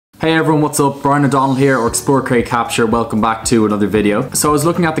Hey everyone, what's up? Brian O'Donnell here, or Explore, Create, Capture. Welcome back to another video. So I was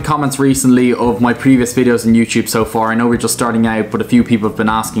looking at the comments recently of my previous videos on YouTube so far. I know we're just starting out, but a few people have been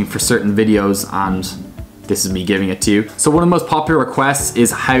asking for certain videos and this is me giving it to you. So one of the most popular requests is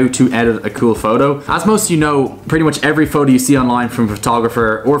how to edit a cool photo. As most of you know, pretty much every photo you see online from a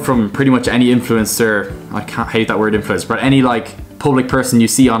photographer or from pretty much any influencer, I hate that word influencer, but any public person you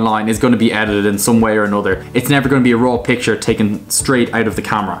see online is going to be edited in some way or another. It's never going to be a raw picture taken straight out of the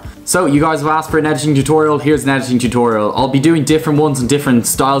camera. So you guys have asked for an editing tutorial. Here's an editing tutorial. I'll be doing different ones and different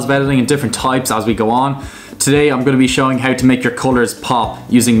styles of editing and different types as we go on. Today I'm going to be showing how to make your colors pop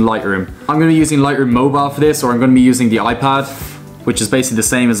using Lightroom. I'm going to be using Lightroom Mobile for this, or I'm going to be using the iPad, which is basically the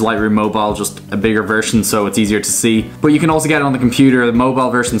same as Lightroom Mobile, just a bigger version so it's easier to see. But you can also get it on the computer. The mobile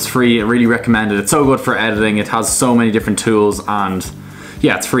version's free. I really recommend it. It's so good for editing. It has so many different tools and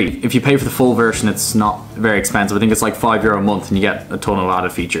yeah, it's free. If you pay for the full version, it's not very expensive. I think it's like €5 a month and you get a ton of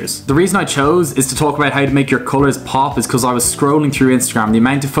added features. The reason I chose is to talk about how to make your colors pop is because I was scrolling through Instagram. The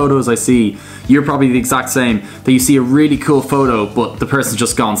amount of photos I see, you're probably the exact same, that you see a really cool photo, but the person's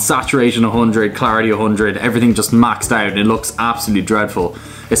just gone saturation 100, clarity 100, everything just maxed out and it looks absolutely dreadful,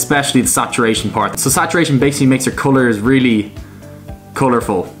 especially the saturation part. So saturation basically makes your colors really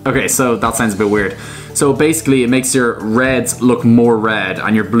colorful. Okay, so that sounds a bit weird. So basically it makes your reds look more red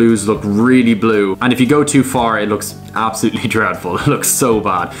and your blues look really blue. And if you go too far, it looks absolutely dreadful. It looks so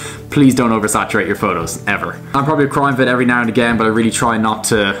bad. Please don't oversaturate your photos, ever. I'm probably a crime fit every now and again, but I really try not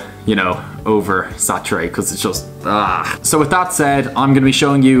to, you know, oversaturate because it's just, So with that said, I'm going to be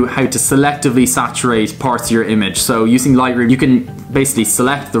showing you how to selectively saturate parts of your image. So using Lightroom, you can basically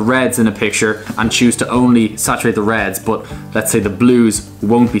select the reds in a picture and choose to only saturate the reds, but let's say the blues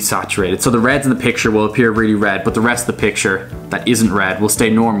won't be saturated. So the reds in the picture will appear really red, but the rest of the picture that isn't red will stay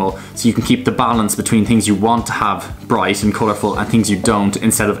normal. So you can keep the balance between things you want to have bright and colorful and things you don't,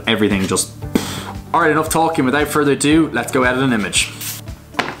 instead of everything just... Alright, enough talking. Without further ado, let's go edit an image.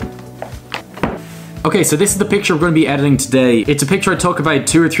 Okay, so this is the picture we're going to be editing today. It's a picture I took about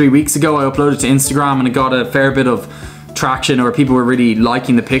 2 or 3 weeks ago. I uploaded it to Instagram and it got a fair bit of traction, or people were really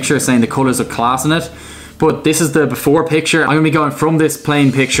liking the picture, saying the colors are class in it. But this is the before picture. I'm going to be going from this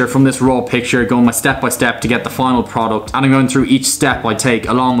plain picture, from this raw picture, going my step by step to get the final product. And I'm going through each step I take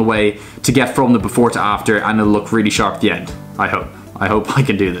along the way to get from the before to after, and it'll look really sharp at the end. I hope. I hope I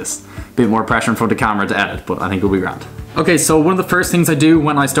can do this. A bit more pressure in front of the camera to edit, but I think it'll be grand. Okay, so one of the first things I do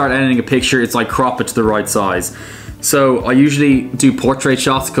when I start editing a picture is I crop it to the right size. So I usually do portrait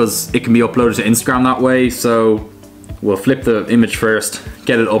shots because it can be uploaded to Instagram that way. So we'll flip the image first,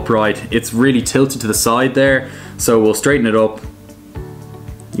 get it upright. It's really tilted to the side there, so we'll straighten it up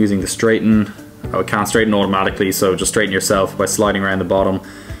using the straighten. Oh, it can't straighten automatically, so just straighten yourself by sliding around the bottom.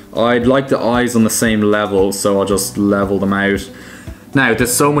 I'd like the eyes on the same level, so I'll just level them out. Now,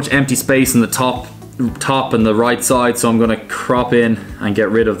 there's so much empty space in the top and the right side, so I'm going to crop in and get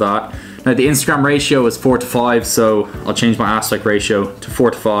rid of that. Now the Instagram ratio is 4:5, so I'll change my aspect ratio to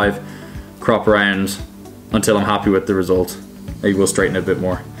 4:5, crop around until I'm happy with the result. Maybe we'll straighten it a bit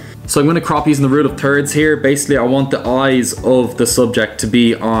more. So I'm going to crop using the rule of thirds here. Basically I want the eyes of the subject to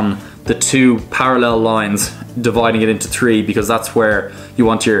be on the 2 parallel lines, dividing it into 3, because that's where you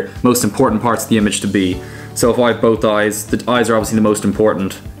want your most important parts of the image to be. So if I have both eyes, the eyes are obviously the most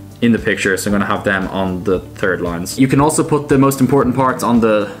important in the picture, so I'm going to have them on the 3rd lines. You can also put the most important parts on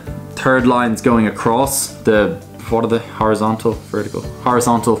the 3rd lines going across, what are the horizontal, vertical?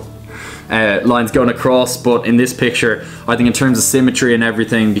 Horizontal lines going across, but in this picture, I think in terms of symmetry and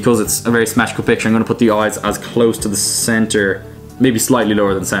everything, because it's a very symmetrical picture, I'm going to put the eyes as close to the center, maybe slightly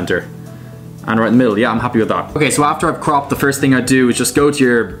lower than center, and right in the middle. Yeah, I'm happy with that. Okay, so after I've cropped, the first thing I do is just go to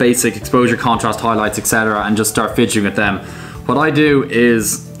your basic exposure, contrast, highlights, etc., and just start fidgeting with them. What I do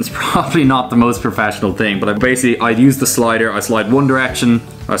is, it's probably not the most professional thing, but I use the slider, I slide one direction,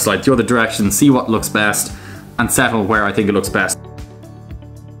 I slide the other direction, see what looks best, and settle where I think it looks best.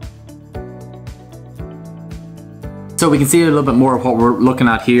 So we can see a little bit more of what we're looking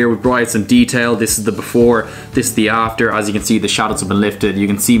at here. We've brought out some detail. This is the before, this is the after. As you can see, the shadows have been lifted. You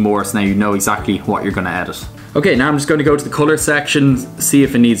can see more, so now you know exactly what you're going to edit. Okay, now I'm just going to go to the color section, see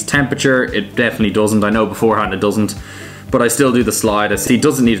if it needs temperature. It definitely doesn't. I know beforehand it doesn't, but I still do the slide. I see it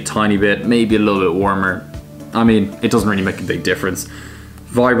doesn't need a tiny bit, maybe a little bit warmer. I mean, it doesn't really make a big difference.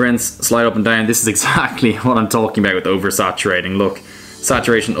 Vibrance, slide up and down. This is exactly what I'm talking about with oversaturating. Look,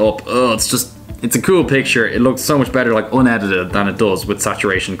 saturation up. Oh, it's a cool picture. It looks so much better like unedited than it does with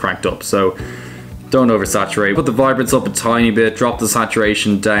saturation cranked up. So don't oversaturate. Put the vibrance up a tiny bit, drop the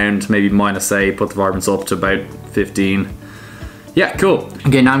saturation down to maybe -8, put the vibrance up to about 15. Yeah, cool.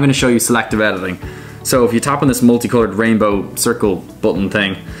 Okay, now I'm going to show you selective editing. So if you tap on this multicolored rainbow circle button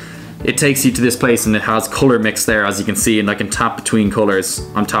thing, it takes you to this place and it has color mix there, as you can see, and I can tap between colors.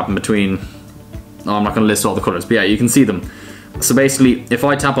 I'm tapping between, oh, I'm not going to list all the colors, but yeah, you can see them. So basically, if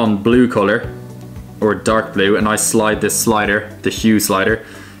I tap on blue color or dark blue and I slide this slider, the hue slider,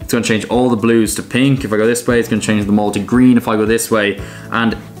 it's going to change all the blues to pink. If I go this way, it's going to change them all to green if I go this way.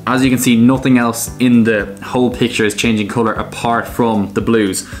 And as you can see, nothing else in the whole picture is changing color apart from the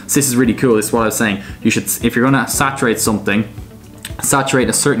blues. So this is really cool. This is what I was saying. You should, if you're going to saturate something, saturate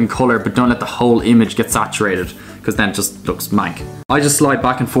a certain color, but don't let the whole image get saturated, because then it just looks mank. I just slide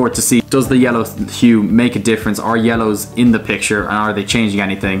back and forth to see, does the yellow hue make a difference? Are yellows in the picture and are they changing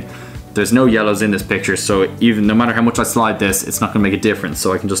anything? There's no yellows in this picture, so even no matter how much I slide this, it's not going to make a difference,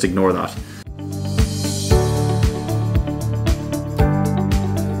 so I can just ignore that.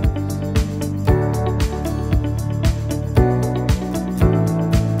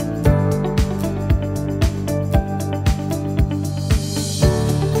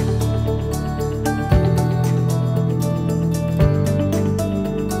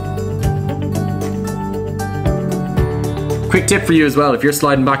 Quick tip for you as well, if you're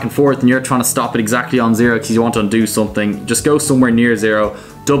sliding back and forth and you're trying to stop it exactly on 0 because you want to undo something, just go somewhere near 0,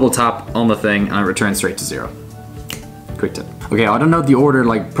 double tap on the thing and it returns straight to 0. Quick tip. Okay, I don't know the order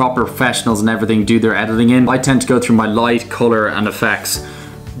like proper professionals and everything do their editing in. I tend to go through my light, color and effects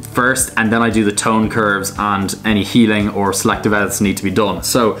first, and then I do the tone curves and any healing or selective edits need to be done.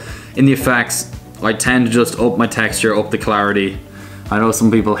 So in the effects, I tend to just up my texture, up the clarity. I know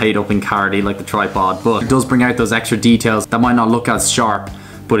some people hate upping clarity like the tripod, but it does bring out those extra details that might not look as sharp,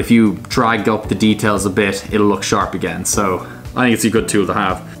 but if you drag up the details a bit, it'll look sharp again. So I think it's a good tool to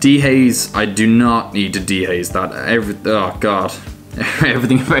have. Dehaze, I do not need to dehaze that. Oh god,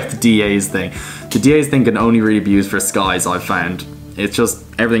 everything about the dehaze thing. The dehaze thing can only really be used for skies, I've found. It's just,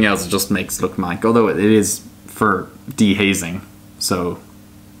 everything else just makes it look mank, although it is for dehazing, so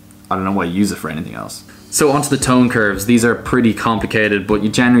I don't know why you use it for anything else. So onto the tone curves. These are pretty complicated, but you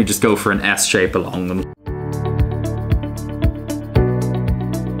generally just go for an S shape along them.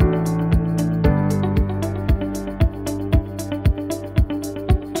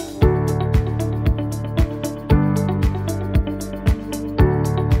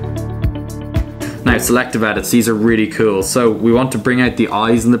 Now, selective edits, these are really cool. So we want to bring out the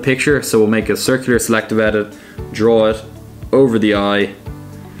eyes in the picture, so we'll make a circular selective edit, draw it over the eye,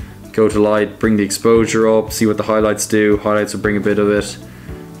 go to light, bring the exposure up, see what the highlights do. Highlights will bring a bit of it.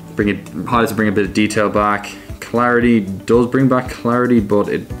 Highlights will bring a bit of detail back. Clarity does bring back clarity, but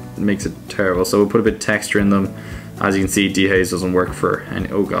it makes it terrible. So we'll put a bit of texture in them. As you can see, dehaze doesn't work for any,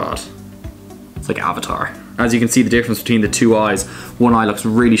 oh god. It's like Avatar. As you can see the difference between the two eyes. One eye looks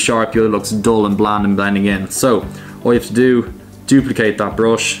really sharp, the other looks dull and bland and blending in. So all you have to do, duplicate that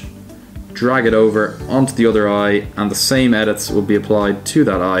brush, drag it over onto the other eye, and the same edits will be applied to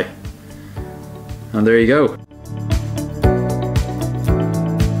that eye. And there you go.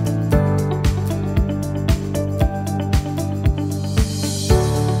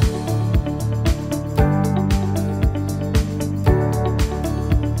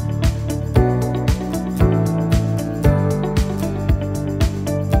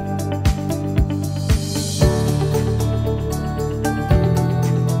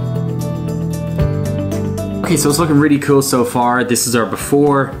 Okay, so it's looking really cool so far. This is our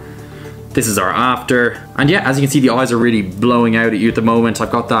before. This is our after, and yeah, as you can see, the eyes are really blowing out at you at the moment.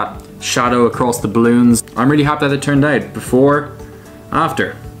 I've got that shadow across the balloons. I'm really happy that it turned out. Before,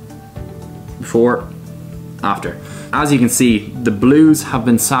 after. Before, after. As you can see, the blues have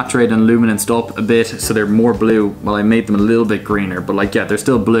been saturated and luminenced up a bit, so they're more blue. Well, I made them a little bit greener, but like, yeah, they're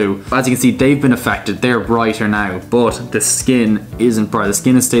still blue. As you can see, they've been affected. They're brighter now, but the skin isn't bright. The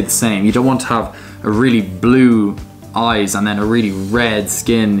skin has stayed the same. You don't want to have a really blue eyes and then a really red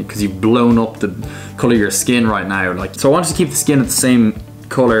skin because you've blown up the color of your skin right now. Like, so I wanted to keep the skin at the same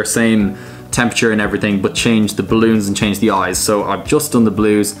color, same temperature and everything, but change the balloons and change the eyes. So I've just done the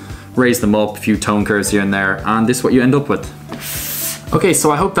blues, raised them up, a few tone curves here and there, and this is what you end up with. Okay,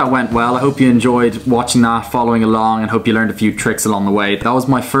 so I hope that went well. I hope you enjoyed watching that, following along, and hope you learned a few tricks along the way. That was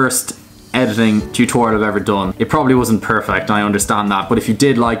my first editing tutorial I've ever done. It probably wasn't perfect, I understand that, but if you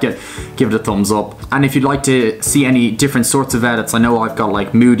did like it, give it a thumbs up. And if you'd like to see any different sorts of edits, I know I've got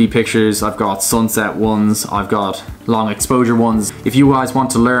like moody pictures, I've got sunset ones, I've got long exposure ones. If you guys want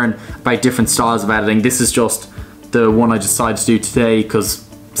to learn about different styles of editing, this is just the one I decided to do today because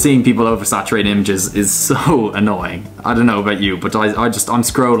seeing people oversaturate images is so annoying. I don't know about you, but I'm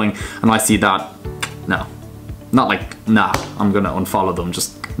scrolling and I see that. No. Not like, nah, I'm gonna unfollow them,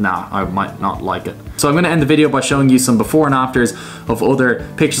 just nah, I might not like it. So I'm going to end the video by showing you some before and afters of other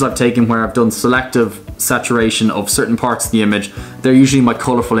pictures I've taken where I've done selective saturation of certain parts of the image. They're usually my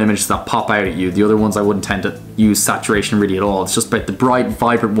colorful images that pop out at you. The other ones I wouldn't tend to use saturation really at all. It's just about the bright,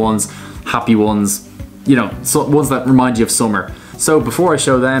 vibrant ones, happy ones, you know, so ones that remind you of summer. So before I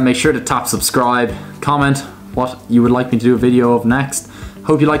show them, make sure to tap subscribe, comment what you would like me to do a video of next.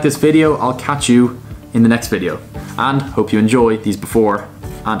 Hope you like this video. I'll catch you in the next video, and hope you enjoy these before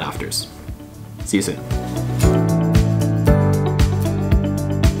and afters. See you soon.